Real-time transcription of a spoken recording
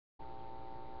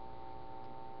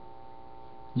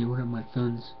Yeah, what up, my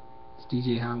sons? It's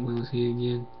DJ Hot Wheels here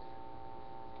again.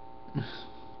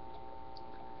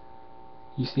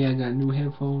 You see, I got new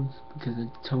headphones because I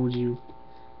told you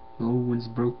my old ones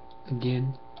broke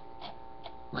again.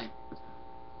 Like,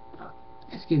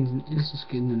 it's just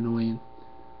getting annoying.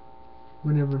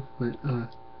 Whatever, but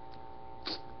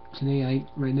today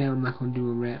right now I'm not gonna do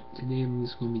a rap. Today I'm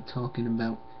just gonna be talking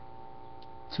about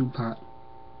Tupac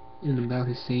and about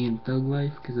his saying "thug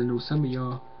life," because I know some of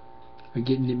y'all are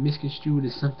getting it misconstrued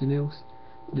as something else.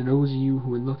 To those of you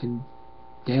who are looking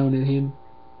down at him,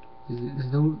 there's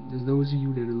those of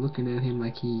you that are looking at him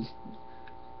like he's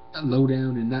a low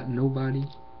down and not nobody.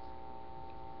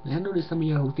 And I know there's some of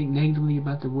y'all who think negatively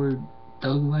about the word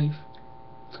thug life,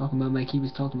 talking about like he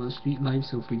was talking about street life,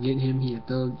 so forget him, he a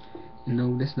thug. And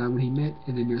no, that's not what he meant.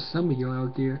 And then there's some of y'all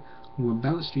out there who are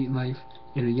about street life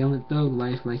and are yelling thug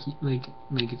life like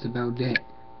it's about that.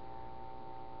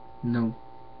 No,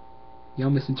 y'all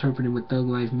misinterpreting what thug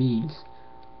life means.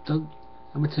 Thug,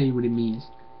 I'm gonna tell you what it means.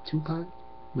 Tupac,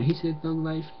 when he said thug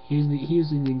life,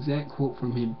 here's an exact quote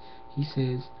from him. He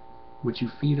says, "What you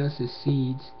feed us as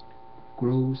seeds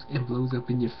grows and blows up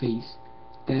in your face."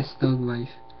 That's thug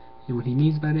life. And what he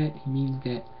means by that, he means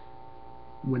that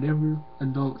whatever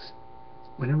adults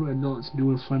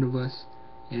do in front of us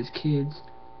as kids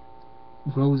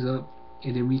grows up,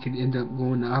 and then we can end up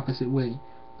going the opposite way.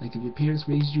 Like if your parents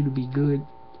raised you to be good,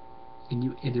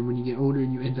 and then when you get older,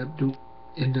 you end up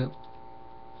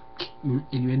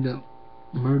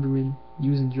murdering,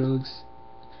 using drugs,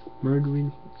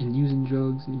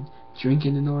 and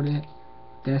drinking and all that.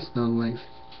 That's thug life.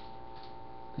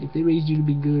 If they raised you to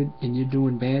be good and you're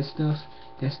doing bad stuff,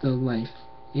 that's thug life.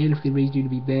 And if they raised you to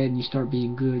be bad and you start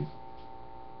being good,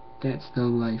 that's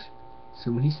thug life.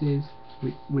 So when he says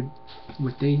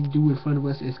what they do in front of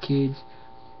us as kids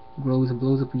grows and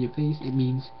blows up in your face, it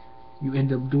means you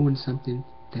end up doing something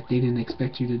that they didn't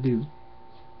expect you to do.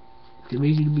 If they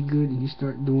raise you to be good and you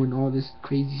start doing all this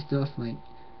crazy stuff like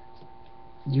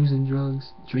using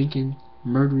drugs, drinking,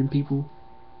 murdering people,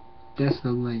 that's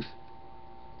thug life.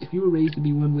 If you were raised to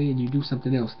be one way and you do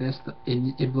something else,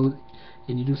 and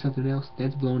you do something else,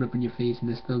 that's blowing up in your face, and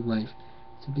that's thug life.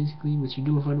 So basically, what you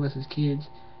do in front of us as kids,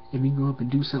 and we grow up and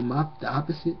do something the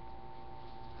opposite,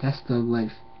 that's thug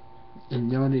life.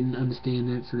 And y'all didn't understand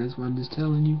that, so that's why I'm just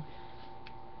telling you.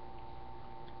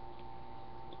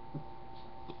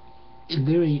 And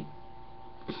there ain't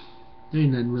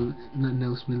nothing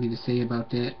else really to say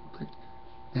about that. But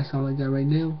that's all I got right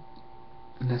now,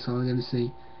 and that's all I got to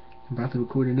say. I'm about to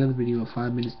record another video of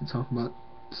 5 minutes to talk about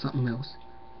something else.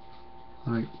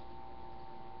 Alright,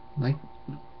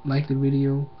 like the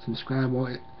video, subscribe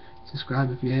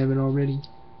if you haven't already.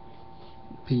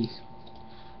 Peace.